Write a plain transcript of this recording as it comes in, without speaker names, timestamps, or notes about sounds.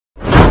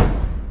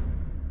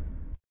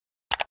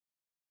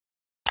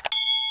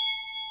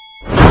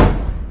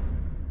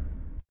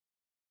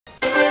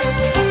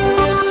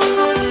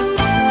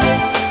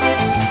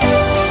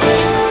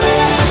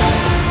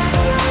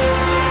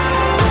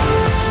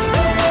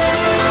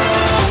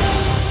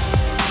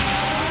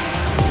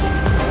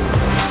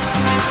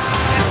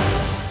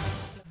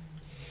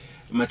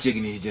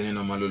Machiegni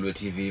janeno ma Lolwe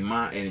TV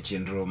ma en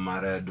chenro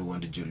mar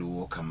duond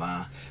joluo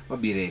kama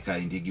wabire ka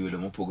indi gi welo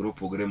mopogore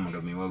opogore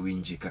mondo mi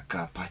wawinji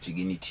kaka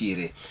pachgi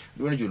nitiere.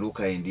 Duond joluo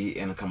ka indi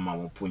en kama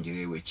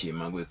wapuonjre weche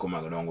mag eko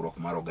mag dongruok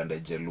mar oganda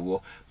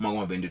jaluo mago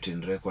ma bende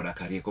otenore koda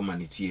ka rieko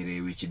manitiere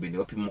weche bende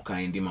wapimo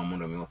ka indi ma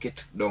mondo mi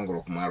waket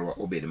dongruok marwa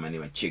obed mani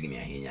machiegni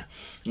ahinya.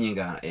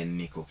 Nyinga en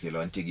Niko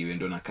Kelo, antie gi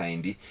wendo na ka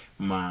indi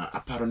ma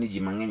aparo ni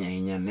ji mang'eny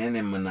ahinya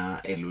nene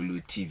mana e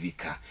Lolwe TV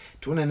ka.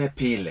 To unene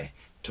pile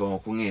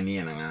to kung'e ni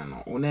en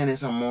ng'ano. Unene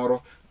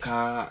samoro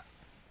ka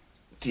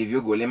TV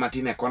ogole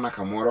matin e kona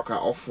kamoro ka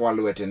ofwa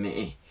lwete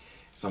ni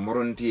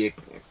samoro nitie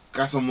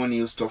kasomo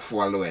news to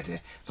ofwa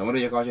lwete. Samoro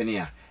joka wacho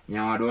ni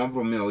nyawadwa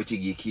mabro miyo weche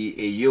giki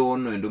e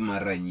yono endo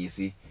mar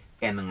Ranyisi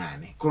en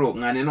ng'ane. Koro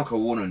ng'ane no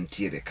kawuono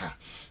nitiere ka.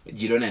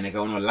 Ji donene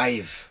kawuono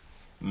live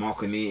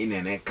mok ni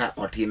inene ka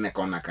otin e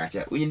kona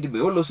kacha. Unyindi be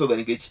oloso ga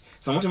nikech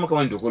samoro timo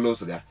kamano to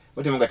koloso ga.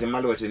 Otimo ga tema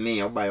lwete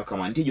ni obayo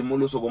kama nitie jomo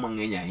loso go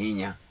mang'eny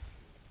ahinya.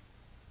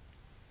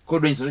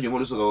 Kodo nyiso jomo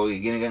loso go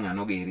gin ga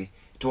ng'ano giri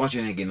to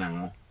wacho ni gin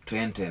ang'o to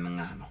en ten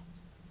ng'ano.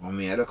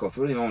 Omiyo adoko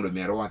thuri mondo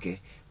mi arwake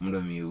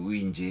mondo mi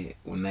winje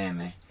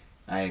unene.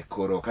 Ai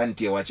koro ka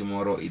nitie wach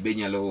moro ibe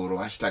nyalo oro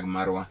hashtag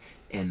marwa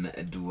en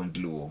duond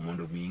luo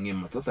mondo mi ing'e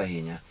mathoth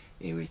ahinya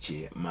e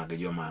weche mag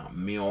joma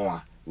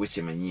miyowa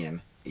weche manyien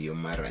e yo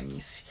mar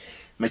Ranyisi.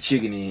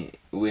 Machiegni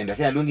wendo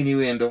ka aluongi ni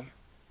wendo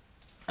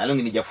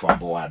alongi ni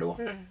jafwambo wadwa.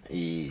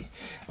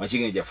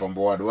 Machiegni ni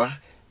jafwambo wadwa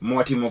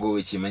mwatimo go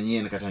weche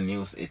manyien kata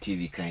news e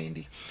TV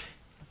kaendi.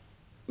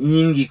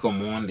 Nyingi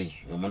komondi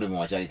mondo mi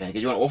wachagi kan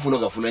ke ofulo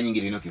ga fulo nyingi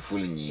rino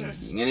kifulo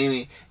nyingi.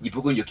 Ng'eni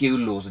jipoko njo ke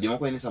uloso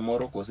jomoko en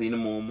samoro kose in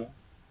momo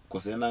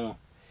kose nango.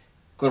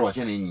 Koro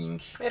wachane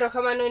nyingi.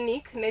 Erokamano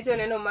Nick ne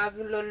joneno mag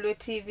Lolwe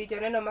TV,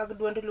 joneno mag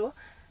duond luo.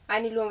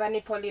 Ani luonga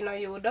ni Polino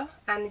Yudo,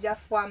 an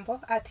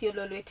jafwambo atiyo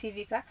Lolwe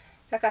TV ka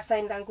kaka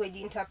sign language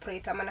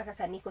interpreter mana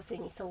kaka Nick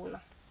osenyiso uno.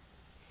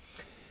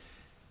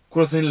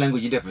 Koro sign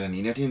language interpreter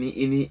ni nateni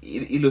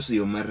iloso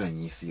yo mar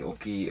Ranyisi.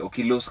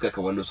 Okilos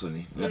kaka waloso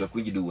ni. Ng'ato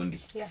kunji duondi.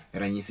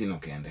 Ranyisi no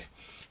kende.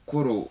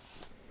 Koro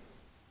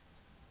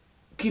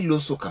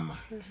kiloso kama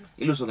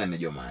iloso ga ne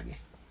jomage.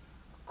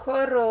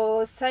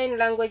 Koro sign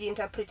language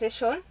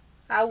interpretation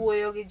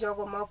awuoyo gi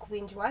jogo ma ok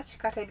winj wach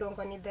kata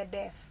iluongo ni the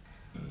deaf.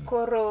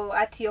 Koro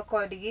atiyo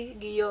kodgi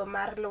gi yo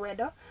mar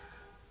lwedo.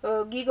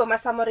 Gigo ma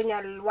samoro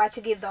nyal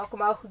wach gi dhok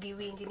ma ok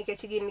giwinji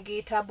nikech gin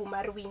gi tabu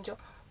mar winjo.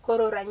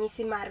 Koro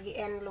ranyisi margi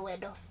en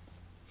lwedo.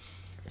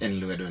 En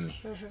lwedo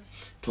ni.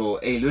 To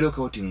lwedo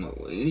ka oting'o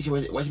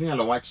wach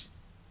minyalo wach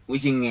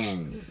weche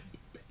ng'eny.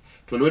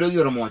 To lwedo gi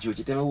oromo wacho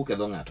weche tema wuok e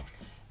dho ng'ato.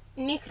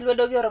 Nick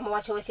lwedo gi oromo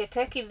wacho weche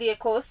te kidhi e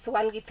course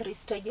wan gi 3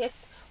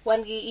 stages.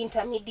 Wan gi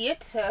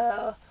intermediate,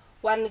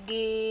 wan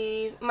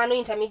gi mano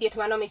intermediate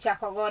mano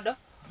michako godo.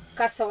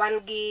 Kaso wan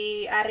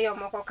gi ariyo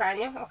moko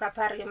kanyo, ok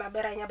apar gi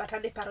maber ahinya but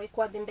adhi paro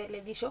ikwadhi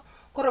mbele gi show.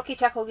 Koro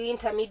kichako gi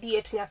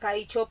intermediate nyaka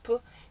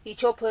ichop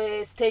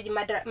stage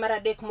mar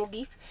adek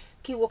mogik.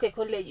 Kiwuok e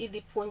college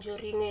idhi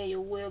puonjori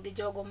ng'eyo wuoyo gi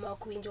jogo ma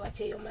ok winj wach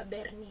e yo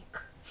maber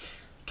Nick.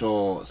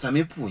 To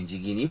sami puonji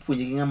gini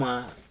ipuonji gi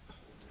ng'ama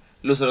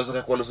loso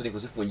kaka waloso ni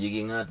kose puonji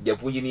gi ng'at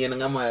japuonji ni en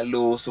ng'ama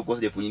loso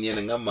kose japuonji ni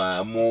en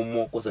ng'ama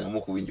momo kose ng'ama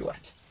ok winj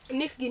wach.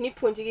 Nick gini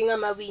puonji gi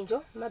ng'ama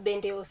winjo ma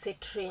bende ose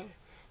train.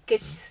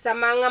 Kech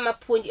sama ng'ama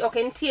puonji ok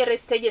entiere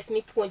stages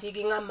mipuonji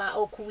gi ng'ama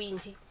ok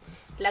winji,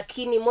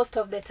 lakini most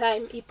of the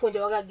time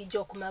ipuonjoga gi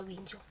jok ma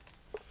winjo.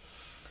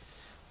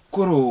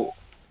 Koro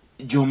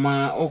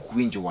joma ok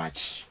winj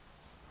wach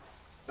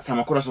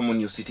sama koro somo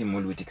news itimo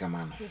lweti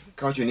kamano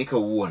ka wacho ni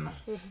kawuono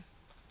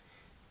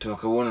to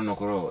kawuono no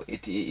koro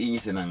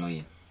inyise nang'o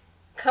in?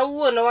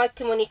 Kawuono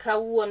watimo ni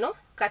kawuono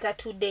kata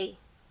today.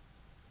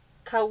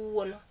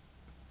 Kawuono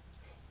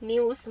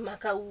news ma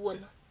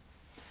kawuono.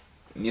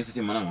 News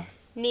itimo nang'o?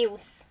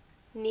 News.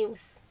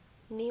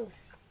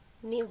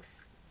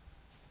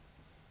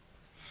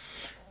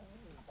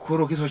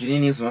 Koro kisowacho ni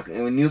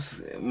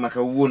news ma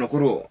kawuono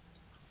koro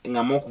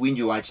ng'ama ok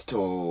winj wach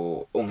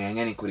to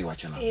ong'e ni koro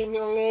iwacho nang'o? Ni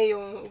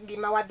ong'eyo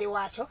gima wadhi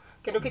wacho.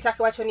 Kendo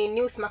kichako wacho ni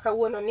news ma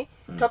kawuono ni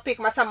topic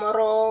ma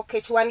samoro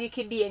kech wan gi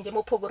kidienje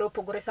mopogore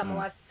opogore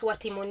sama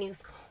watimo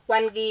news.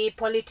 Wan gi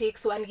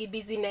politics, wan gi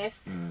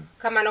business,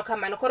 kamano.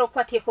 Koro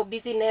kwatieko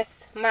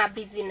business ma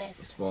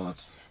business.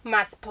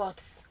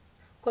 Sports.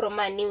 Koro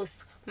ma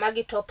news.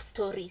 Magi top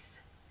stories.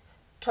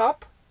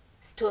 Top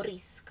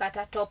stories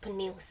kata top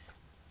news.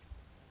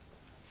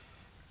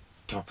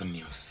 Top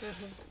news.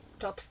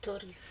 Top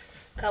stories.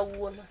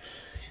 Kawuono.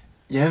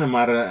 Janeno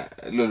mar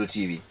Lolwe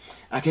TV.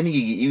 Akeni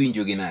gigi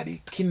iwinjo gi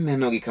nadi.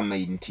 Kineno gi kama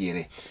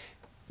intiere.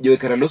 Jowe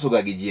kara loso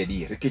ga gi ji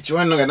adier. Kech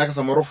wano ga naka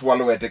samoro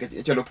fwalo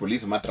wete chalo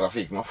police ma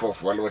traffic ma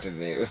fwalo wete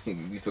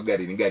viso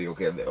gari ni gari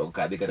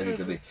okadhi kata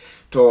kidhi.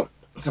 To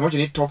samacho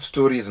ni top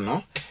stories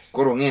no.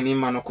 Koro ng'e ni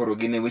mano koro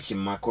gine weche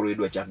ma koro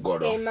idwa chak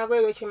godo. Mago e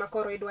weche ma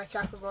koro idwa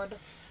chak godo.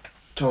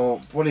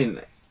 To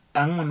Pauline,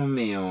 ang'o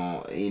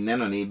nomiyo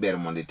ineno ni ber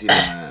mondo itim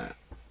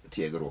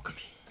tiegruok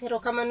ni?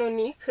 Erokamano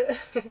Nick.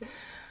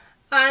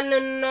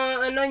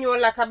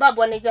 Nonyuola ka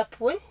babwa ne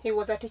japuonj. He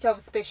was a teacher of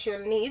special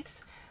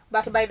needs.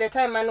 but by the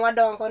time man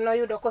wadongo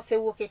noyudo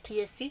kosewuok e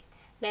TSC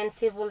ne en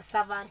civil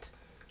servant.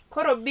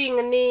 Koro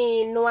being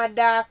ni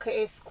nwadak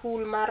e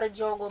school mar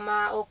jogo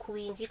ma ok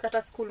winji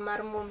kata school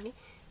mar momni,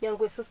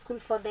 Nyangweso school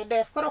for the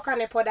deaf. Koro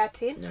kane pod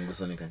atin,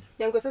 Nyangweso ni kanye?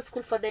 Nyangweso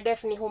school for the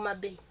deaf ni Homa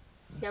Bay.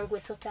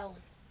 Nyangweso town.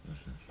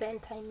 Same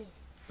time.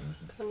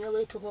 On your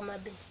way to Homa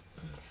Bay.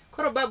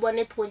 Koro babwa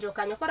ne puonjo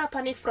kanyo. Koro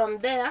apani from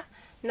there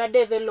na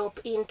develop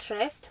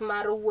interest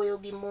mar wuoyo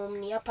gi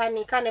momni.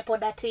 Apani kane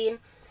pod atin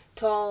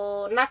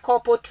to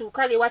nakopo tu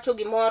ka giwacho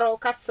gimoro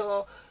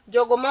kaso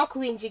jogo ma ok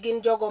winji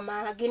gin jogo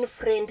ma gin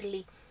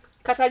friendly.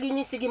 Kata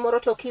ginyisi gimoro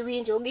to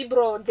kiwinjo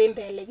gibro dhi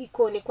mbele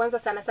gikoni, kwanza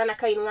sana sana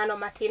ka in ng'ano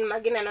matin ma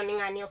gineno ni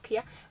ng'ani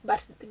okia, but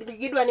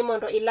gidwa ni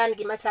mondo ilan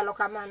gima chalo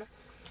kamano.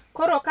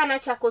 Koro kana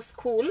chako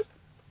school,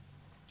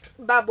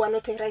 babwa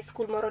notera e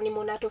school moro ni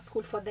Monato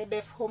School for the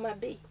Deaf Homa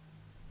Bay.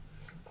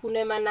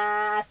 Kune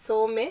mana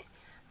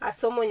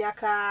asomo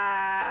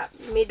nyaka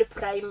mid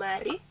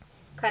primary,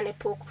 kane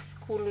pok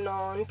school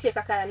no nitie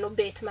kaka no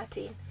bet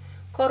matin.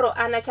 Koro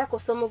anachako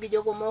somo gi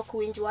jogo ma ok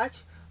winj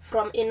wach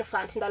from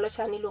infant, ndalo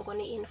chani luongo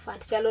ni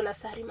infant, chalo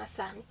nasari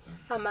masani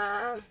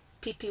ama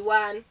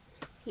PP1,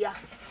 yeah.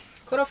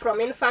 Koro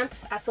from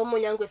infant asomo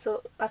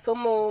Nyangweso,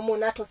 asomo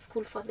Monato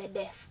School for the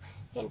Deaf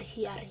and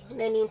Hearing,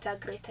 then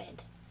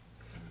integrated.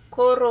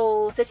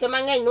 Koro seche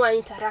mang'eny nwa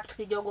interact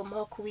gi jogo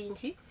ma ok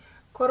winji.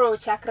 Koro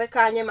chakre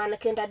kanye man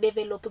kenda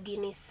develop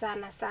gini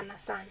sana.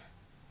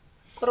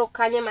 Koro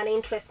kanye man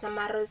interest na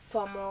mar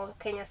somo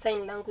Kenya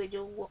Sign Language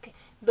owuoke.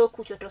 Dho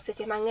kucho to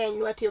seche mang'eny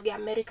nwa tiyo gi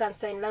American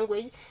Sign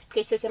Language,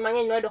 ke seche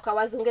mang'eny nwa doka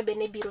wazunge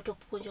bene biro to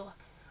puonjowa.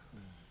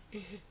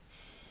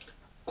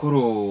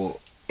 Koro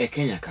e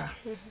Kenya ka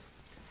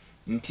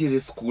ntiere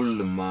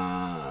school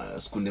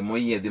skunde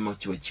moyiedhi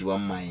machiwa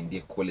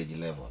maendi college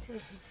level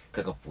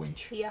kaka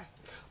puonj. Yeah.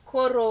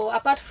 Koro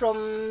apart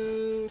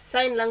from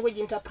sign language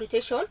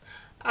interpretation,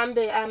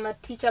 I'm a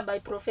teacher by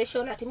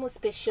profession at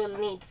special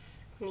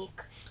needs.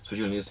 Nick.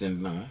 Special needs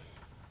and now?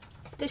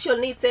 Special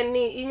needs and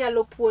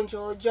inyalo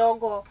puonjo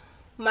jogo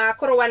ma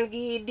koro wan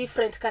gi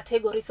different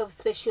categories of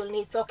special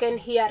needs. Okay,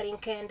 hearing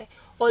kende,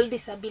 all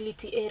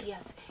disability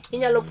areas.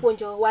 Inyalo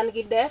puonjo wan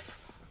gi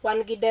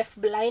deaf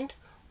blind,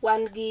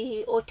 wan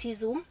gi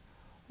autism,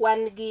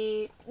 wan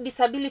gi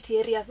disability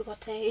areas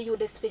gote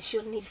iyude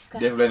special needs ka.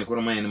 Deaf blind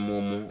koro ma en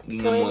momo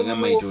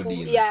ngama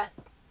itodino. Yeah.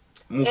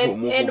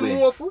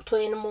 Muofu to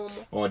en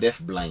momo. Oh,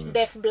 deaf blind.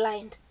 Deaf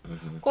blind.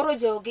 Koro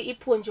jogi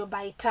ipuonjo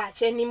by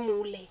touch, eni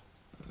mule.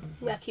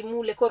 Nyaki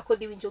mule koro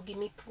kodhi winjo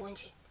gimi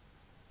puonje.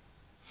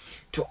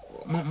 To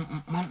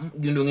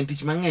gindo ngen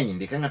tich mang'eny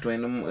ndi ka ng'ato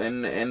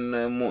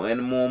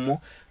en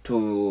momo to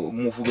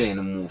mufu be en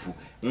mufu.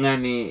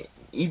 Ng'ani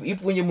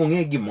ipuonje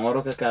mong'e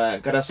gimoro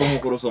kaka somo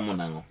koro somo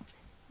nang'o?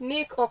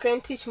 Nick ok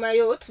en tich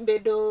mayot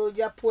bedo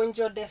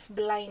japuonjo deaf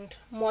blind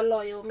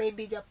moloyo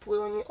maybe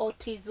japuonj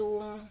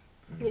autism,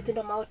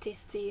 nyithindo ma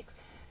autistic,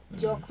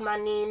 jok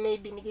mani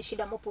maybe nigi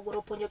shida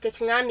mopogore puonjo,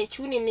 kech ng'ani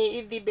chuni ni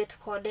idhi bet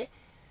kode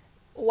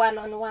one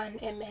on one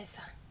e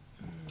mesa.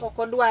 Ok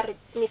odwar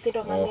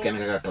nyithindo mang'eny. Ok en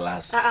kaka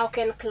class. Ok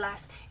en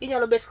class.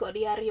 Inyalo bet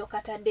kodi ariyo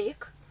kata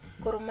adek,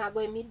 koro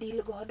mago emi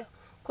deal godo.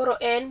 Koro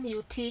en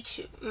you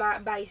teach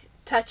by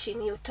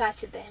touching, you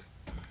touch them.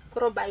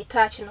 Koro by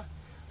touch no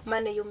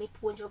mane yo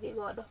mipuonjo gi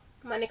godo.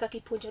 Mane kaka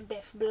ipuonjo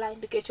deaf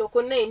blind, kech ok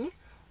oneni,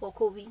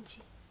 ok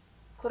owinji.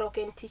 Koro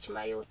ok en tich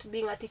mayot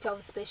being a teacher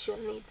of special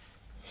needs.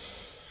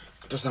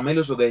 To sama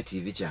iloso ga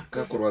TV cha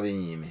ka koro wadhi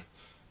nyime.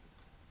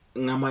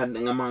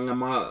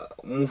 Ngama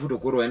mufu to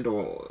koro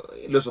endo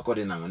iloso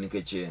kode nang'o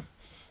nikech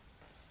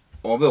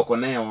obe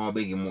okonewa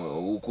obe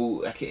gimo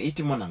uku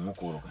itimo nang'o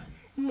koro kanyo.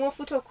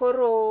 Mufu to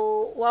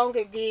koro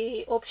waonge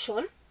gi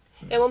option.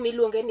 Emo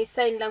miluonge ni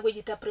sign language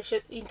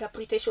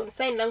interpretation.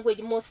 Sign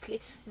language mostly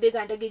dhi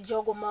gande gi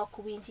jogo ma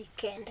ok winji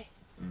kende.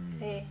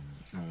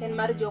 En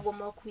mar jogo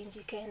ma ok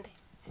winji kende.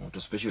 To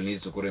special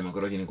needs to koro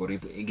makoro ni koro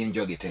gin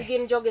jogete.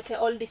 Gin jogete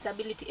all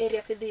disability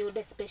areas idhi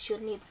yude special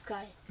needs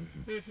kai.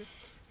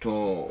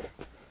 To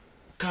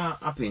ka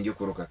apenjo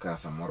koro kaka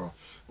samoro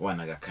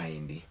wanaga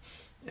kaindi.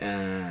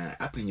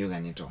 Apenjo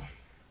gani to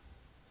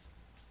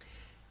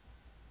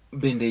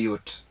bende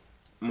yot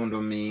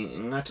mondo mi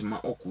ng'at ma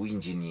ok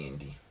winji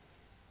niendi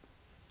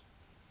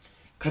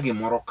ka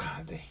gimoro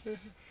kadhe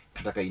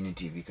kata ka in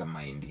TV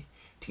kama indi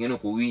ting'eno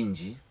ko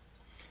winji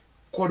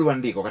kodwa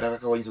ndiko kata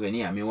kaka wanyiso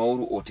ni amiwa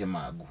uru ote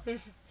magu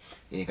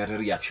kata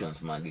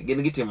reactions magi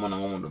gin gitimo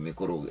nang'o mondo mi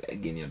koro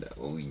gini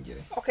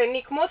owinjre. Okay,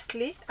 Nick,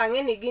 mostly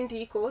ang'eni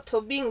gindiko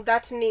to being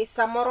that ni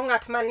samoro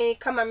ng'at mani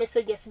kama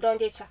messages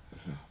donje cha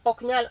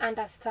ok nyal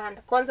understand.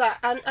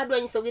 Kwanza adwa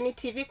nyiso gini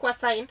TV kwa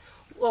sign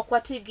ok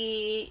wati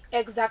gi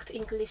exact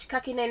English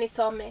kaki neni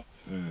some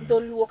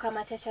dholuo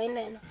kama chacha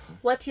ineno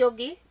watiyo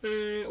gi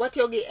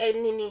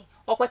nini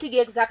ok wati gi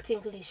exact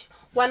English.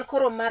 Wan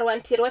koro mar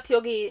wantiere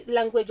watiyo gi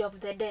language of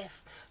the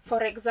deaf.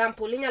 For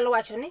example, inyalo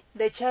wacho ni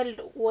the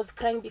child was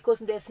crying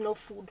because there's no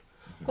food.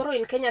 Koro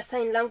in Kenya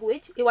Sign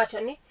Language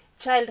iwacho ni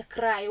child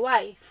cry,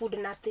 why? Food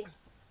nothing.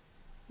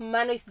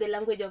 Mano is the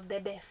language of the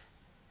deaf.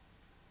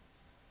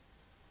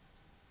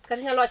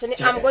 Kati inyalo wacho ni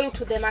I'm going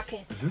to the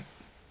market.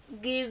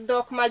 gi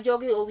dhok ma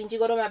jogi owinji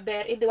godo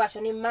maber idhi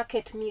wacho ni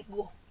market me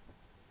go.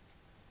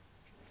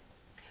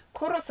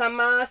 Koro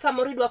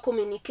samoro idwa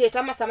communicate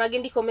ama sama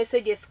gindiko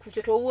messages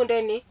kucho to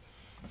wuonde ni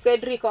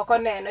Cedric ok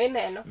oneno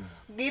ineno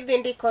gidhi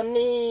ndiko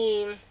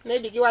ni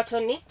maybe giwacho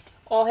ni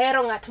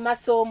ohero ng'at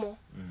masomo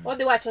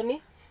odhi wacho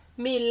ni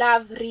me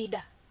love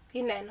reader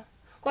ineno.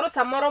 Koro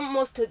samoro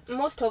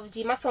most of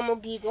ji masomo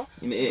gigo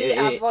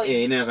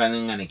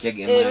ng'ani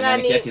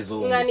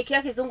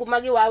kia kizungu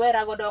magi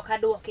wawera godo ok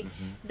aduoki.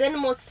 Then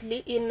mostly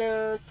in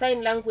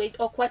sign language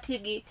ok wati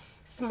gi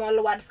small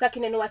words kaka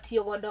ineno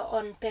watiyo godo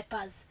on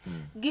papers.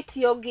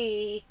 Gitiyo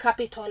gi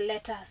capital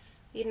letters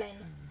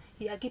ineno.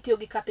 Gitiyo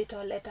gi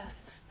capital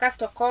letters.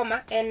 Kasto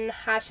comma en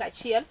hash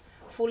achiel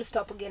full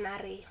stop gin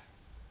ariyo.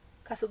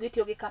 Kaso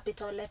gitiyo gi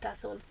capital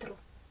letters all through.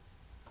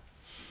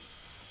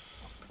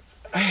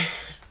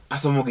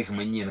 Asomo gik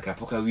manyien ka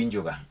pok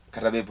awinjo ga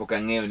kata be pok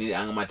ang'eyo ni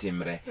ang'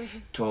 matimre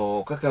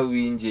to kaka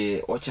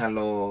winje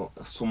ochalo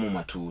somo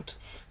matut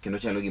kendo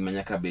chalo gima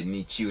nyaka bed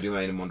ni chiwri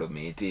ma mondo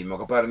mitim.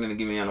 Ok aparo ni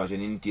gima nyalo wacho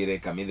ni nitiere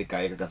kama idhi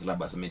kae kaka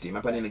syllabus mitim.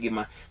 Aparo ni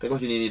gima kaka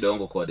wacho ni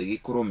dongo kodgi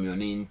koro miyo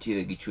ni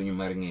nitiere gi chuny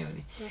mar ng'eyo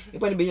ni.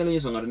 Ipani be nyalo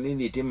nyiso ng'ato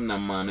ni itim na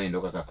mano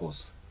endo kaka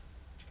course.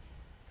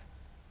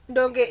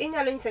 Donge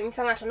inyalo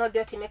nyisa ng'ato no dhi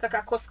otime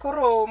kaka course.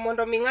 Koro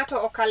mondo mi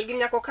ng'ato okal gi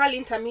nyaka okal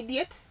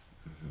intermediate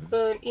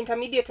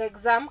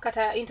exam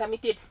kata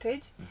intermediate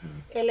stage,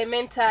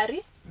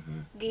 elementary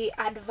gi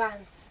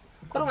advance.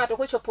 Koro ng'ato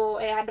kochopo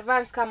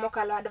advance kama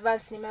okalo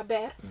advance ni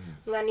maber,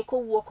 ng'ani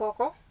kowuok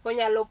oko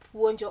onyalo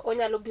puonjo,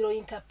 onyalo biro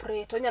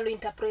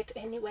interpret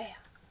anywhere.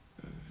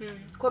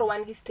 Koro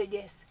wan gi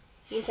stages,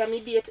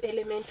 intermediate,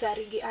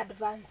 elementary gi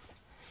advance.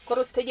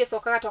 Koro stages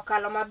ok ng'ato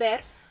okalo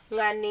maber,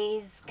 ng'ani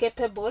is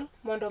capable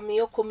mondo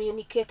miyo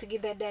communicate gi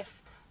the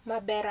deaf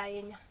maber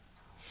ahinya.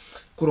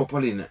 Koro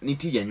Pauline,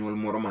 nitie janyuol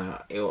moro ma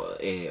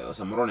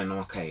samoro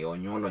neno ka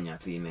onyuolo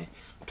nyathine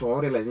to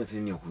o realize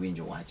nyathini ok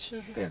winjo wach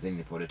ka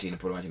nyathini pod tin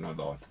pod wach no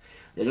dhoth.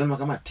 Janyuol ma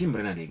kama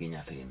timre nade gi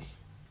nyathini?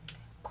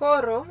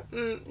 Koro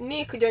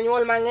nik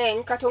jonyuol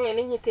mang'eny kata ong'e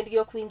ni nyithindgi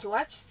ok winj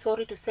wach,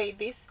 sorry to say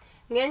this,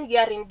 ng'eny gi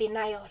are in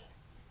denial.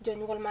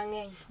 Jonyuol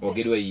mang'eny ok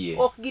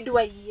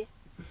gidwa yie.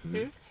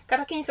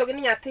 Kata kinyisogi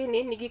ni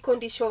nyathini nigi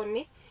condition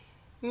ni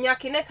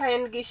nyakine ka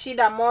en gi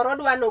shida moro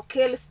dwa no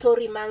kel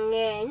story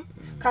mang'eny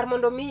kar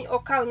mondo mi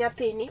okaw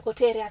nyathini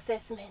otere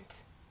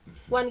assessment.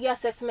 Wan gi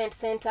assessment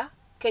center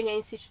Kenya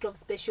Institute of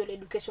Special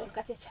Education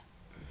kachacha.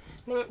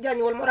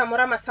 Janyuol moro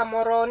amora ma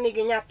samoro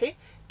nigi nyathi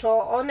to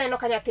oneno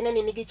ka nyathine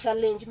nigi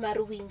challenge mar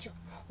winjo,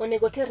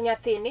 onego ter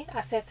nyathini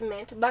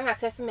assessment. Bang'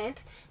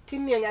 assessment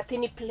timiyo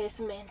nyathini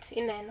placement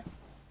ineno.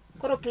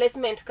 Koro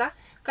placement ka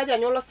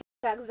janyuol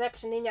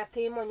accept ni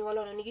nyathi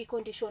monyuolo no nigi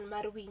condition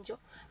mar winjo,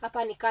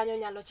 apani kanyo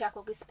nyalo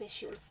chako gi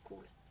special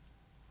school.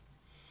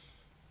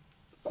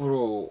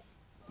 Koro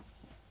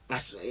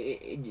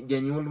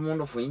janyuol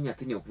mondo fwenye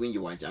nyathini ok winj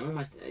wach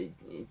ang'o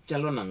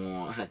chalo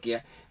nang'o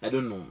hakia I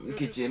don't know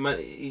nikech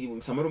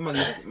samoro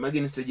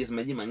magin stages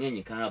ma ji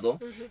mang'eny kadho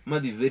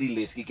madhi very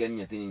late kika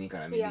nyathini ni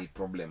kara nigi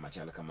problem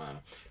machal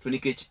kamano to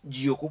nikech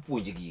ji ok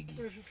opuonj gigi,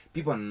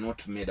 people are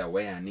not made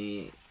aware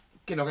ni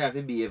kendo ka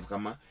nyathi behave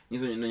kama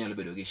nyiso ni nyalo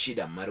bedo gi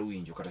shida mar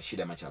winjo kata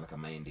shida machal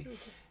kama endi.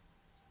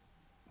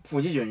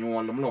 Puonje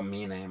jonyuol molo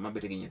mine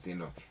mabete gi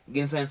nyithindo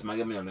gin science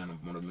mage manyalo neno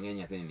mondo ming'e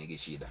nyathini nigi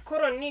shida.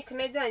 Koro nik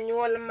ne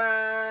janyuol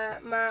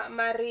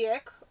ma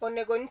riek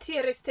onego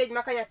nitiere stage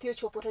ma ka nyathi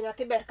ochopo to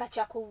nyathi ber ka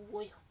chako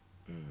wuoyo.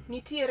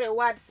 Nitiere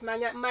words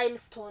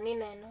milestone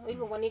ineno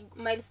iluongo ni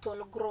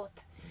milestone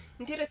growth.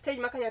 Nitiere stage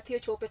ma ka nyathi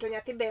ochopo to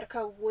nyathi ber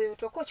ka wuoyo,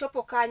 to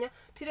kochopo kanyo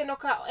tineno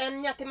ka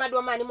en nyathi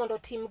madwa mani mondo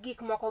tim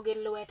gik moko gi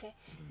lwete.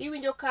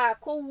 Iwinjo ka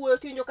kowuoyo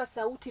tiwinjo ka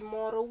sauti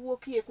moro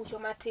wuokie kucho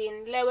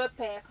matin, lewe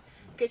pek.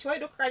 Kech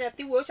wayudo ka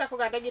nyathi wuoyo chako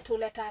gande gi two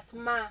letters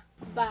ma,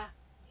 ba,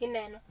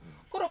 ineno.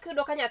 Koro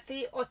kiyudo ka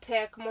nyathi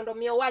otek mondo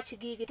mi owach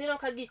gigi, tineno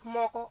ka gik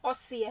moko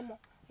osiemo.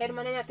 En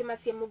mana nyathi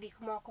masiemo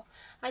gik moko.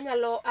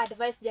 Anyalo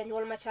advise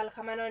janyuol machal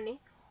kamano ni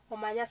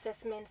omany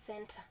assessment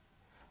center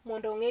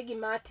mondo ong'e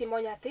gima timo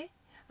nyathi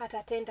at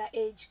a tender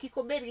age.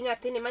 Kiko bed gi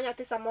nyathini ma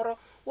nyathi samoro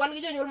wan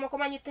gi jonyuol moko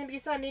ma nyithindgi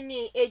sani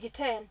ni age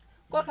 10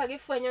 korka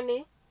gifwenyo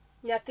ni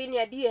nyathini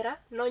adiera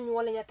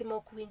nonyuole nyathi ma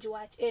ok winj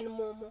wach, en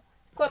momo.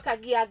 Korka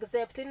gi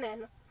accept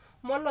ineno.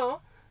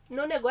 Molo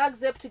nonego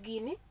accept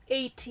gini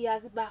 8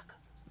 years back.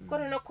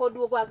 Koro no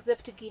koduogo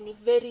accept gini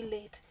very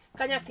late.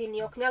 Ka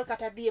nyathini ok nyal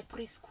kata dhi e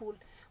preschool.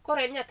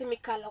 Koro en nyathi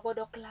mikalo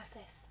godo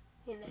classes.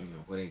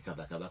 Ineno. Koro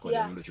kadha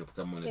kode mondo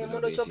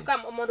chop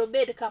kama mondo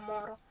bed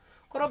kamoro.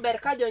 Koro ber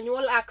ka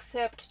jonyuol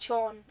accept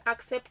chon.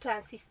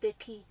 Acceptance is the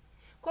key.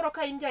 Koro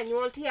ka in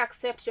janyuol ti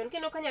accept chon.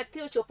 Kendo ka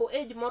nyathi ochopo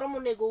age moro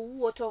monego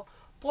wuo to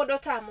pod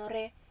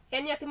otamore.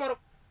 En nyathi moro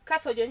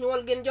kaso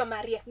jonyuol gin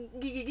joma riek.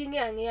 Ging'e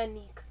ang'eya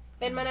nik.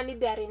 En mana ni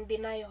they are in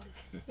denial.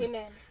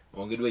 Ineno.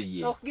 Ok gidwa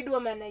yie. Ok gidwa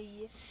mana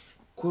yie.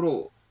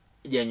 Koro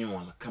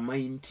janyuol kama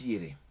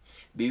intiere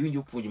be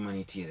winjo puonj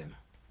manitiere no.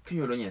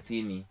 Kinyuolo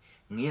nyathini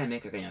ng'iya ne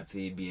kaka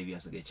nyathi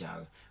behaviors ge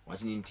chal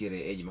wach ni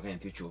nitiere age ma ka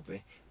nyathi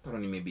chope paro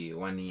ni maybe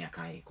 1 year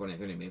kai ko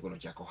nyathi ne kono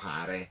chako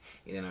hare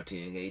ineno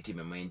tinge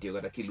itime ma intiyo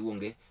kata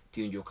kiluonge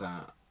tiwinjo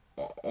ka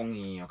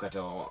ong'iyo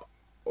kata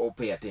o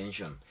pay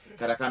attention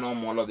kata kano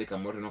molo dhi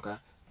kamoro no ka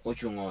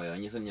ochungoyo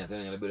nyiso ni nyathi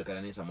nyalo bedo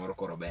kata ni samoro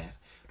koro ber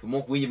to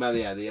mok winj ma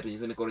dhi adhi to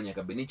nyiso ni koro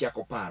nyaka be ni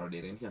chako paro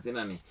dire ni nyathi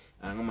nani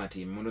ang'o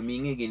matim mondo mi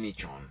ng'e gini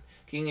chon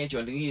king'e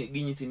chon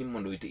ginyisi ni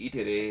mondo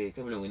itere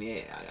kamilongo ni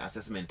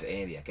assessment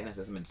area Kenya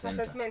assessment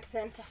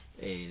center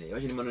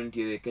wacho ni mano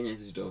nitiere Kenya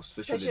Institute of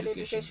Special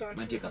Education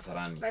mantie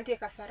Kasarani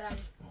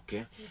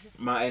okay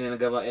ma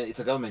it's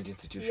a government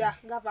institution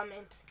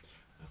government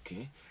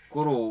okay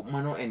koro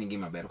mano en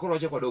gima ber koro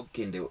wacho kwadok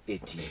kende e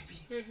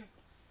TV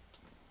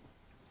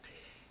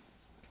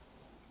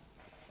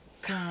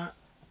ka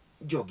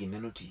jogi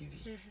neno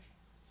TV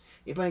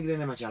ipani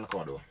gine machal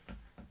kodwa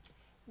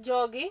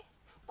jogi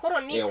koro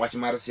ni wach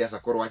mar siasa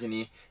koro wach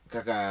ni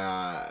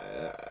kaka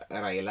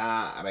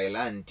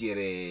Raila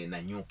ntiere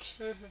Nanyuki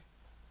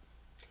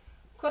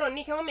koro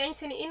ni kemo mi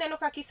anyisi ni ineno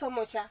ka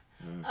kisomo cha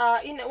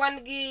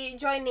one gi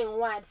joining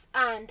words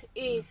and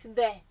is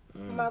there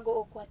mago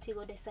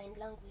okwatigo the sign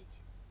language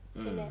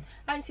ineno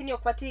anyisi ni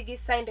okwatigi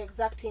signed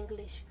exact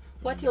English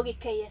watiyo gi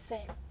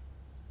KSL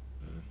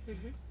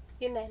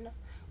ineno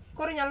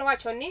koro nyalo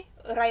wacho ni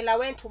Raila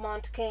went to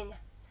Mount Kenya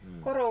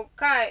koro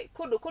ka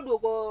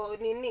kuduogo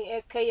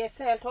nini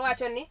KSL to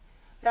wacho ni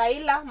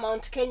Raila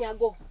Mount Kenya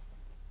go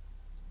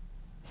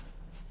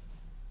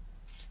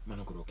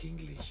mano koro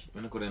English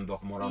mano koro en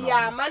dhok moro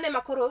mane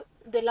makoro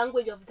the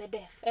language of the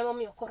deaf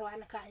emomiyo koro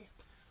an kanyo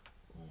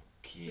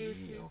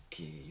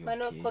okay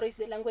mano koro is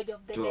the language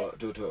of the deaf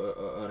to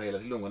Raila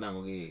tilongo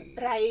nango gi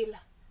Raila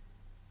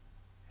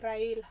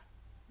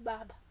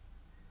baba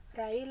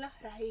Raila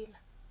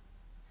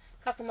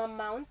kasoma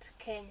Mount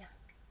Kenya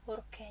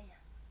or Kenya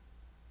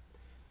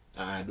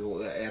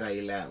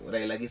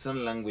Raila gi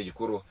sign language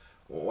koro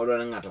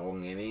wadwa ng'ato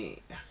ong'e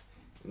ni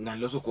ng'an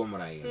loso kuom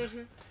Raila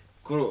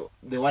koro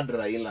the word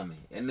Raila ni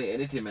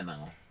en time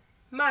nango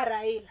ma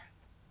Raila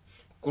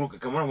koro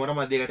kamoro moro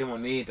ma dhiga timo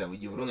ni ta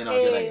ujibro ng'e na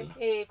wacho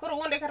Raila koro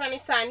wonde kata ni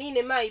sani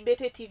ne ma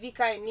ibete TV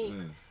kae ni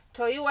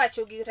to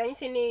iwacho gi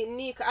ranyisi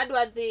ni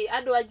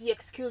adwa ji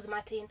excuse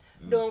matin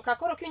don ka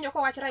koro kiwinjo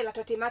ko wach Raila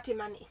to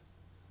timatimani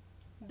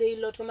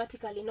they'll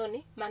automatically know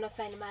ni mano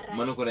sign mar Raila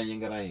mano kore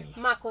nyinga Raila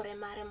ma kore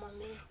mare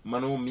momiyo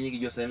mano miyi gi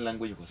jo sign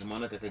language ko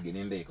semana kaka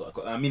gini ndiko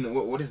I mean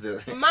what is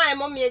the ma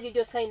momiyo gi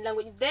jo sign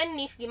language then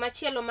if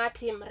gimachielo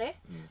matimre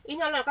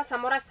inyalo neno ka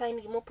samora sign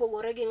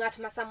gimopogore gi ng'at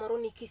ma samoro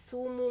ni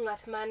Kisumu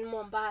ng'at man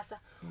Mombasa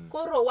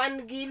koro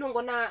wan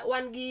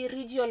gi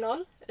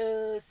regional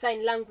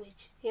sign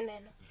language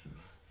ineno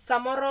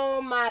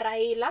samoro ma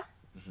Raila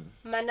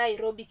ma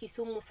Nairobi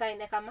Kisumu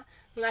sign kama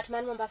ng'at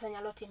man Mombasa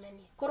nyalo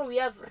timeni koro we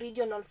have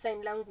regional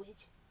sign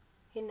language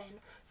ineno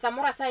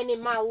samora sign ni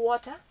ma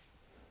water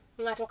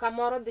ng'ato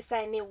kamoro dhi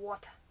sign ni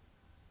water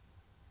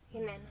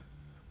ineno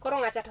koro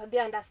ng'ato to dhi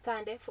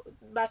understand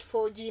but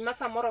for ji ma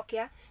samoro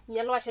kia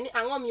nyalo wacho ni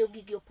ang'o miyo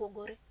gigi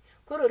opogore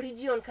koro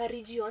region ka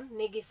region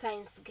nigi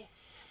signs ge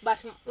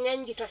but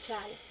ng'eny gi to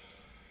chal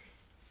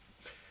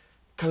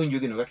ka winjo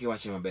gino kaka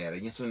iwacho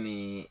maber nyiso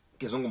ni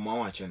kizungu ma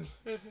wacho ni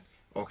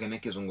okay ne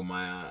kizungu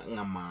ma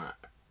ng'ama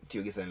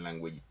tiyo gi sign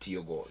language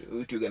tiyo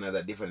gi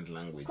another different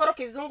language koro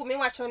kizungu mi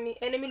wacho ni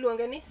en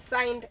miluonge ni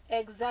signed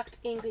exact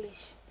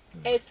English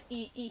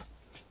SEE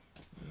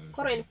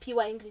koro en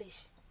pure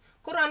English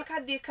koro an ka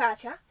dhi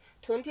kacha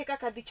to nitie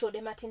kaka dhi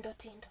chode matindo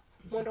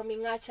mondo mi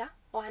ng'acha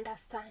o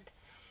understand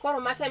koro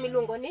macha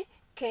miluongo ni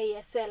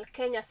KSL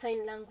Kenya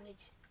Sign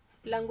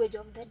Language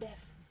of the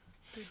Deaf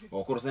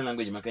koro sign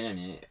language ma Kenya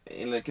ni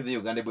kidhi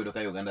Uganda bodo ka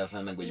Uganda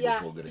sign language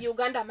opogore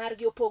Uganda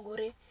margi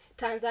opogore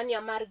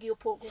Tanzania margi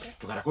opogore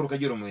to kara koro ka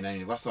joromo ina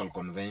Universal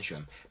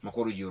Convention ma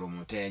koro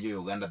joromo te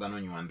jo Uganda dhano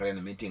nywandre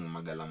ne meeting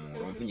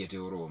magalamoro pinje te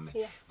orome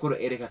koro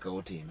ere kaka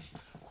otime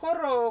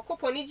koro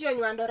koponi ji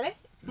onywandore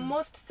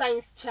most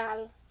signs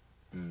chal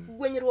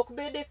gwenyruok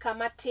bede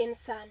kama tin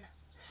sana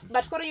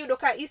but koro yudo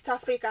ka East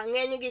Africa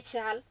ng'eny gi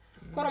chal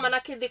koro mana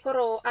kidhi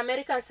koro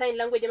American Sign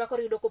Language ma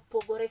koro yudo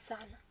kopogore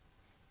sana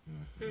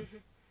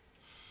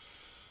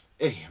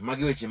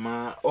magi weche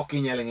ma ok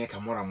inyal ng'e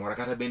kamoro amora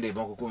kata bende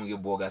moko kuom gi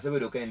buoga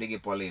asebedo ka endi gi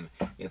Pauline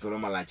e thuolo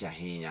malach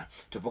ahinya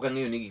to pok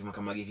ang'eyo ni gik ma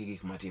kamagi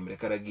gik matimre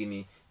kara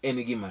gini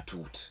en gima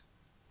tut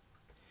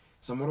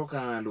samoro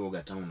ka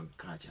luoga town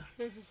kacha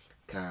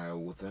ka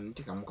wuotho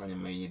nitie kamo kanyo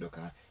ma iyudo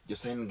ka jo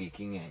sign gi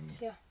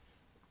king'enye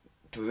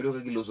to yudo ka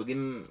giloso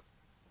gin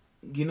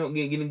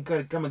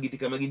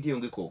kama gintie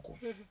onge koko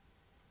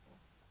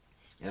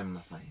en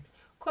mana sign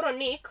koro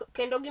ni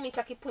kendo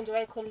gimichaki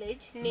puonjowa e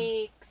college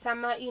ni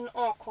sama in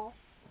oko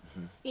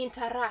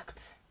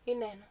interact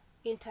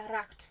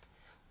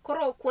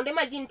koro kuonde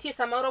ma ji nitie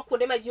samoro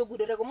kuonde ma ji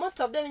ogudore go most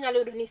of them inyalo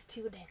yudo ni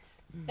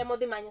students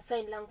emodhi manyo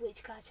sign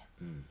language kacha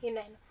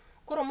ineno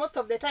koro most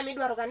of the time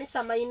idwaro ga ni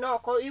sama in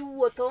oko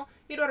iwuotho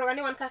idwaro ga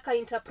ni wan kaka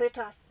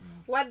interpreters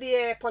wadhi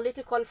e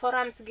political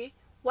forums gi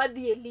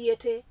wadhi e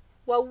liete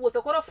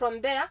wawuotho koro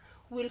from there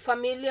we'll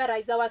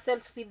familiarize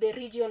ourselves with the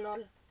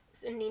regional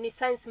nini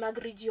science mag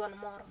region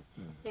moro.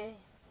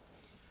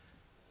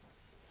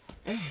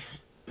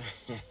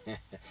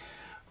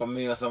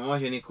 Omiyo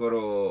samojo ni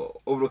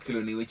koro obro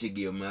kelo ni weche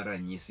gi mar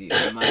ranyisi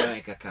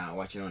mano kaka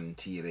wachno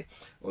nitiere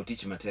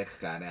otich matek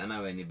kare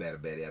anawe ni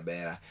berber ya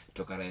bera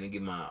to kare en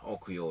gima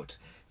ok yot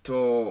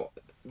to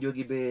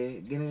jogi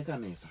be gin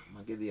kanisa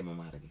magidhi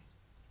margi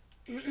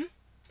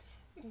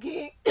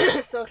gi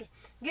sorry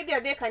gidhi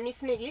adhi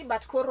kanisni gi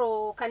but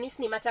koro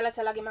kanisni machala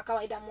chala gi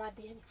makawaida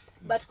mwadhi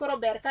but koro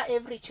ber ka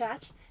every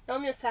church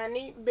omiyo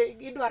sani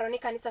gidwaro ni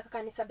kanisa ka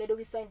kanisa bedo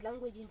gi sign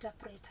language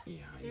interpreter.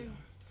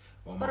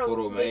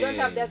 Koro they don't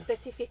have their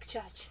specific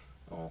church.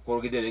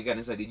 Koro gidhi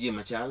kanisa gi ji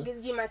machal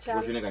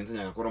koro kanisa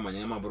nyaka koro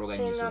manyanga mabro ga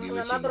nyiso gi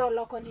weche mabro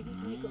loko ni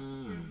gigo.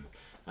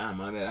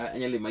 Maber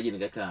anyalo imagine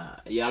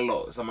kaka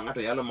yalo sama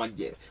ngato yalo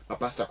ma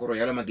pastor koro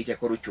yalo magicha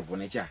koro chopo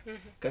ne cha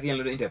kaka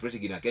nyalo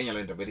interpret gina Kenya nyalo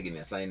interpret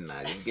gina sign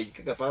na nikech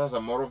kaka pastor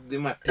samoro dhi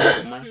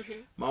matek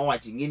ma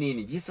wachi ngini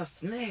ni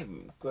Jesus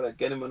name koro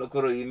kene mono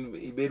koro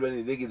ibedo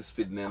ni dhi gi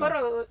speed neno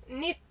koro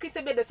ni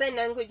kisebedo sign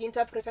language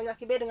interpreter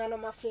nyaka ibed ngano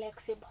ma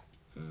flexible.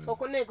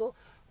 Okonego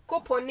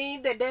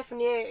koponi the deaf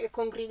ni a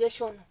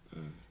congregation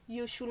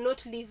you should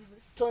not leave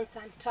stones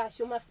untouched.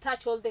 You must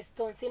touch all the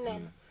stones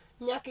in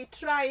nyaki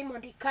try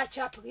mondo catch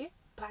up gi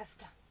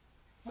pastor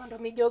mondo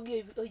mi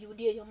jogi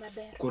oyudie yo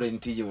maber. Koro en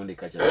tiji mondo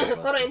catch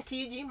up koro en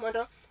tiji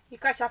mondo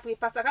catch up gi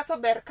pastor kaso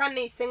ber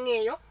kane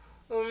iseng'eyo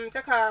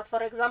kaka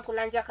for example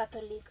anja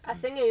Catholic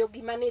aseng'eyo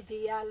gima ne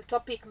dhi yal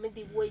topic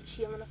midhi wuoye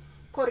chieng'no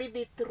koro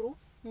idhi through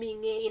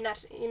ming'e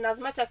in as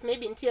much as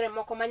maybe ntiere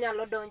moko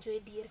manyalo donjo e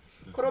diere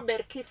koro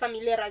ber ki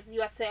familiarize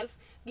yourself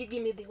gi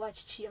gimidhi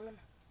wach chieng'no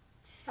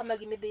ama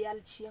gimidhi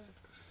yal chieng'no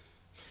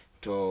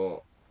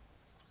to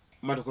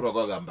mato koro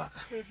goga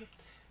mbaka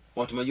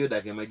ot ma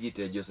jodake ma ji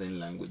te jo sign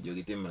language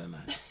jogi timre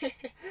nade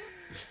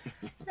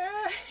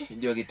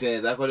jogi te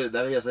dhako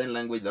jo sign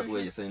language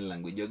dhako jo sign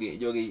language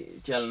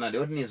jogi chal nade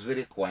ot ni is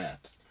very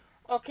quiet.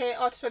 Okay,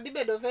 ot to dhi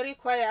bedo very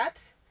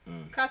quiet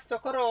kasto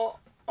koro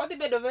odhi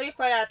bedo very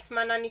quiet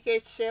mana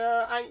nikech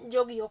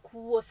jogi ok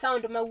wuo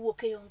sound ma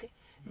wuok e onge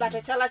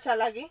but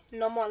chala gi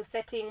normal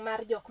setting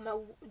mar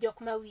jok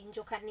ma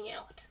winjo kanie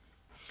ot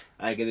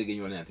ai gede gi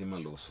nyuol nyathi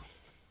maloso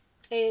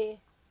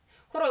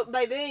koro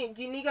by the way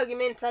jiniga gi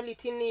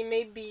mentality ni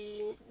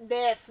maybe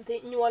deaf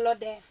nyuolo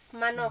deaf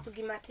mano ok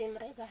gima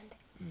timre gande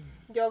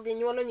jogi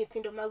nyuolo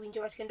nyithindo ma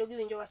winjo wach kendo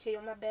giwinjo wach e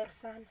yo maber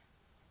sana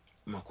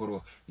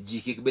makoro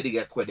ji kik bed gi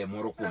akwede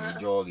moro kuom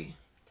jogi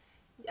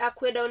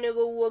akweda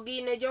onego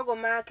wuogi ne jogo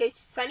ma kech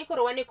sani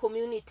koro wane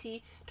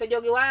community to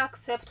jogi wa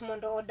accept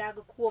mondo odag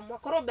kuomwa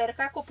koro ber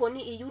ka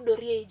koponi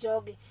iyudori e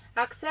jogi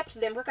accept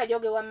them kaka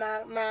jogi wa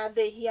ma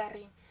the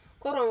hearing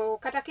koro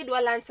kata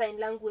kidwa learn sign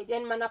language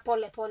en mana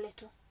pole pole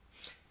to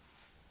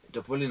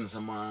Pauline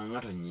sama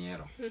ngato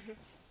nyiero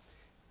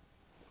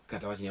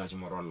kata wach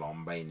moro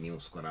lomba e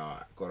news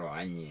koro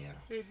anyiero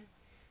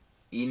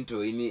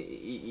into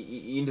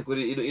in koro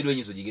idwa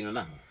nyiso ji gino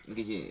nang'o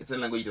nikech sign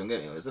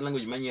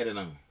language manyiere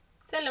nang'o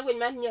sign language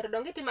man nyiero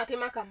donge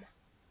timatima kama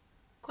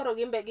koro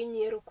gimbe gi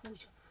nyiero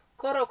kucho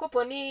koro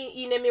koponi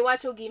ine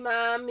miwacho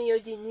gima miyo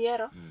ji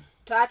nyiero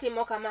to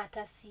atimo kama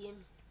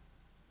atasiemi.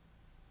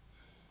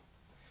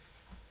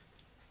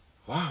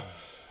 Wow.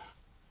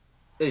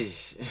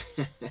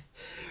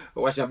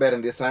 Wacha ber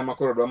ndi sama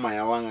koro dwa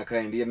maya wanga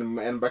ka ndi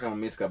en baka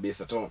mamit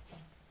kabisa to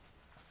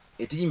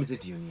etiji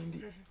misetiyo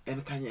ndi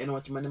en kanya en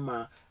wach mane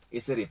ma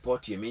ise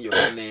report ye minjo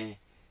kane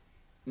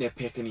ne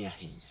pek ni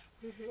ahinya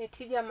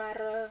etija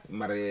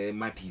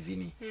mar TV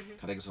ni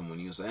kata gisomo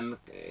news en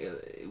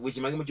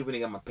weche mage mochopo ni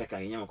kama pek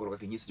ahinya makoro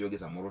kaka nyisi jogi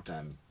samoro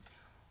tami.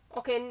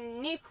 Okay,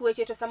 ni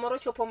weche to samoro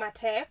chopo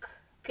matek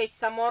kech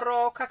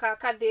samoro kaka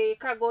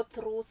ka go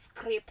through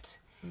script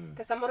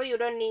to samoro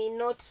yudo ni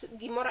not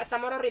gimoro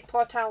samoro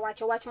reporter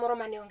wacho wach moro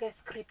mane onge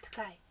script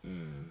kai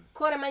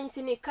kore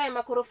manyisi ni kai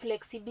makoro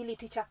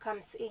flexibility cha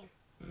comes in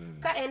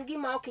ka en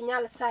gima ok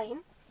inyal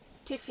sign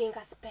ti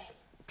finger spell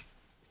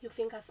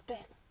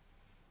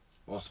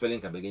spelling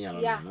ka be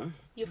ginyalo no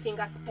you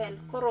finger spell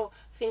koro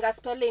finger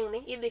spelling ni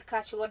idhi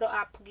catch godo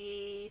up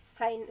gi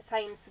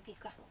signs gi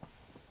ka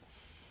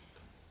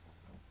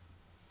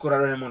koro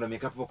adwani mondo mi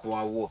kapok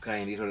wawuok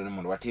ka ndi to adwani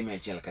mondo watime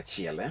achiel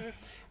kachiel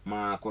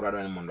ma koro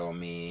adwani mondo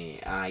mi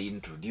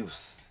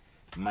introduce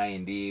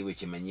maendi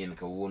weche manyien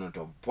kawuono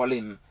to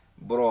Pauline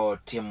bro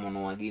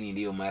timonwa gini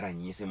ndio mar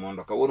Ranyisi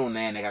mondo kawuono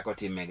unene kaka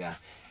otimega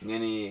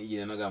ngeni ji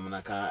neno ga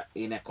mana ka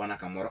ine kona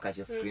kamoro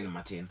kache screen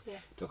matin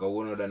to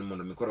kawuono adwani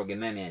mondo mi koro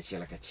ginene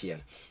achiel kachiel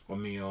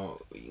omiyo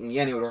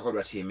yani uro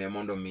kodwa time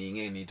mondo mi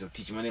ngeni to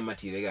tich mane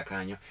matire ga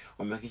kanyo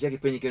omiyo kichaki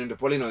penyi kendo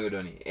Pauline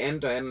oyudo ni en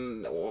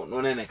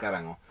nonene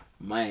karango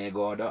mae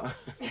godo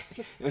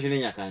yote ni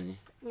nyakanyi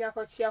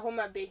nyako chia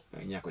Homa Bay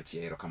nyako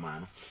chiero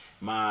kamano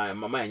ma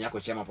nyako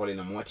chia ma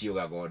Pauline mwatiyo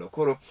ga godo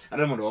koro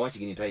adwa mondo wawachi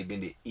gini tai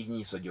bende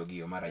inyiso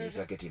jogi mar Ranyisi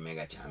kaka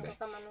timega chande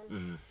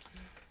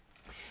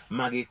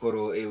magi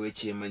koro e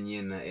weche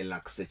manyien e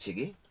lak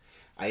sechegi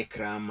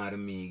aikra mar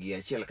migi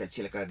achiel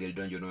kachiel ka gel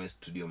donjo no e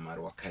studio mar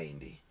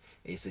wakaindi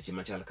e seche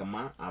machal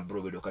kama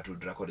abro bedo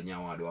katudra kod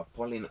nyawadwa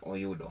Pauline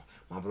Oyudo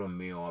mabro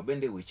miyo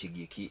bende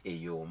wechegi ki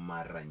e yo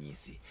mar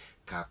ranyisi.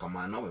 Ka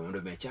kamano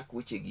mondo mechak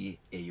wechegi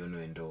e yo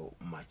noendo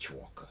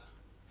machuok.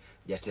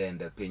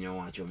 Jatend piny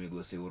owacho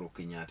migosi Uhuru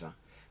Kenyatta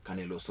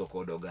kane loso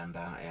kod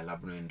oganda e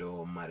alabno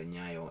endo mar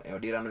Nyayo e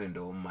odirano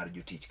endo mar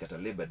jotich kata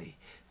Labor Day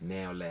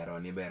ne olero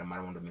ni ber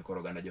mar mondo mi koro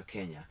oganda jo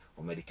Kenya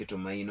omed keto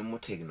maino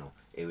motegno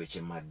e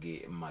weche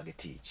mag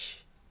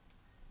tich.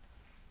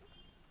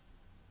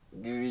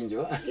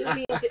 Giwinjo?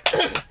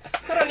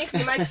 Koro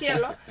ni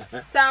machielo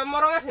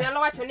samoro ng'ato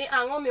nyalo wacho ni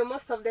ang'o miyo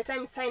most of the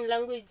time sign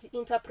language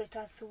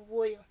interpreters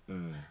wuoyo.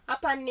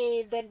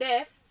 Apani the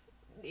deaf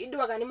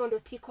idwaga ni mondo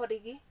ti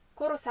kodgi.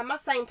 Koro sama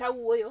sign ta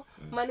wuoyo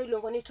mano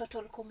iluongo ni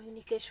total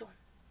communication.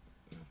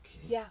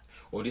 Okay. Yeah.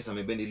 Odi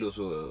sama bendi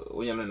loso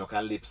onyalo neno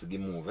ka lips gi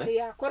move.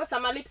 Yeah, koro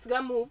sama lips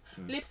ga move,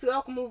 lips ga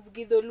ok move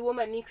gi dholuo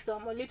manik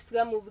somo, lips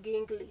ga move gi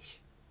English.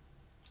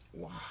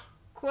 Wow.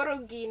 Koro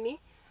gini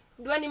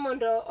dwani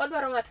mondo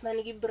odwaro ng'at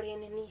man gi brain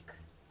nik.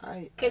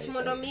 Kech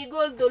mondo mi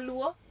gol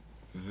dholuo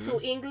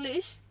to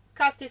English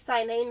cast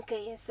sign in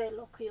KSL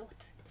ok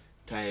yot.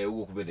 Tae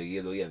wuok bende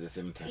gi dho at the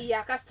same time.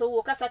 Yeah, kasto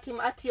wuok kasa tim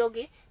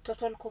atiyogi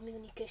total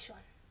communication.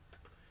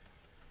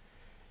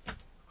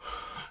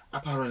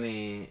 Aparo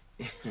ni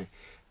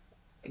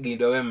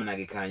gindo mna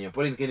gi kanyo.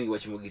 Pauline keni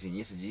wach mogiti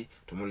nyisi ji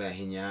to mula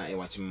ahinya e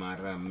wach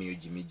mar miyo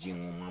ji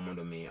mijingo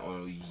mondo mi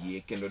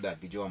oyie kendo dak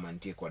gi joma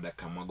mantie koda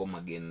kamago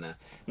magen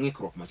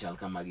ng'ikruok machal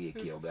kamagi e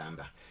ki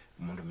oganda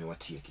mondo mi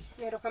watieki.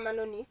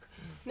 Erokamano Nick.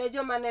 Ne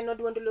joma neno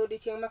duond luo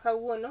odiochieng' ma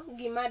kawuono,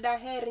 gima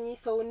daher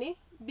nyisou ni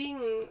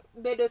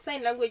bedo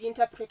sign language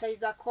interpreter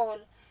is a call.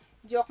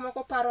 Jok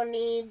moko paro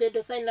ni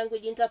bedo sign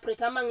language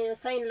interpreter ama ng'eyo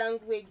sign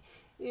language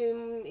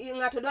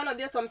ng'ato dwa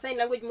nodhi osom sign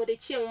language mondo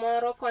chieng'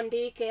 moro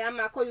kondike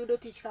ama koyudo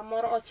tich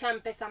kamoro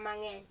ocham pesa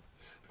mang'eny.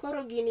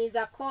 Koro gini is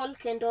a call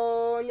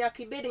kendo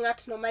nyaka ibed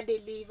ng'atno ma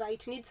deliver.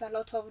 It needs a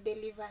lot of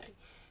delivery.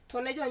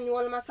 To ne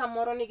jonyuol ma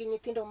samoro nigi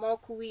nyithindo ma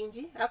ok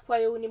winji,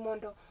 akwayo ni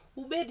mondo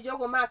ubed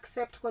jogo ma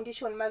accept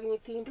condition mag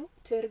nyithindu,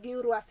 tergi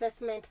uru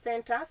assessment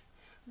centers.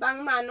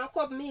 Bang' mano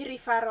kob mi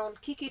referral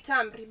kiki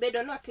tamri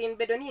bedo notin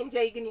bedo ni en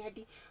jaigni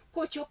adi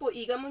kochopo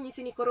higa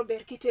monyisi ni koro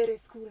ber kitere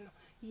skul no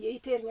yie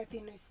iter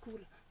nyathino e skul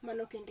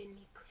mano kende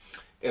Nick.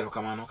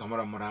 Erokamano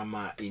kamoro amora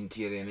ma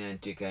intiere ne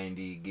antie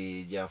kaendi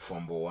gi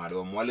jafwambo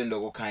wadwa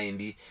mwalendogo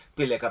kaendi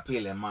pile ka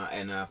pile ma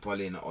en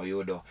Pauline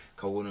Oyudo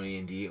kawuono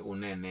endi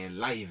unene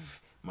live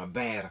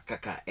maber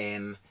kaka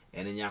en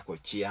nyako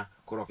chia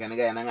koro ken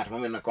ga en ng'at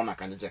momena kona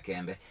kanyacha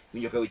kende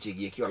winjo ka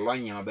wechegi ki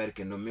olonye maber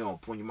kendo miyo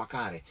puonj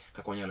makare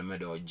kaka onyalo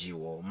medo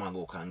jiwo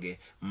mago kange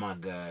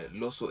mag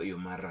loso e yo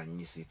mar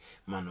ranyisi.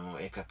 Mano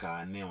e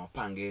kaka ne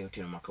wapange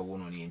otieno ma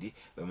kawuono niendi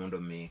mondo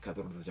mi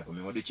kadhoro chako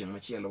mi odiochieng'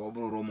 machielo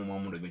wabro romo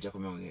mondo mi chako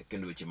mi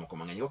kendo weche moko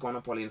mang'eny. Kaka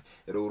wana Pauline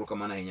ero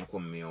kamano ahinya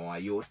kuom miyo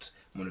wayot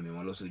mondo mi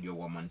waloso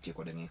jogo mantie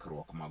kod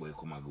ng'ikruok mago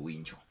eko mag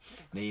winjo.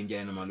 Ne in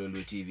janeno ma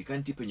Lolwe TV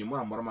kanti penjo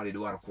moro amora ma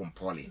idwaro kuom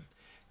Pauline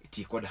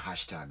ti kod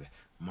hashtag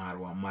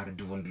marwa mar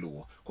DUOND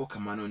LUO. Ko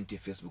kamano ntie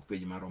Facebook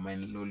page marwa ma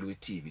en Lolwe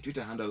TV,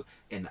 Twitter handle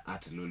en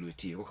 @Lolwe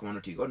TV. Ko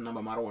kamano ti god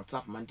namba mar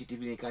WhatsApp man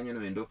TV ni kanyo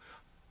no endo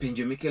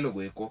penjo mikelo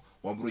go eko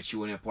wabro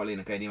chiwo ne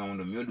Pauline ka ni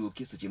mondo mi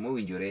oduoki seche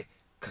mowinjore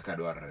kaka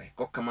dwarore.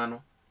 Ko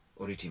kamano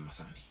oriti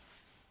masani.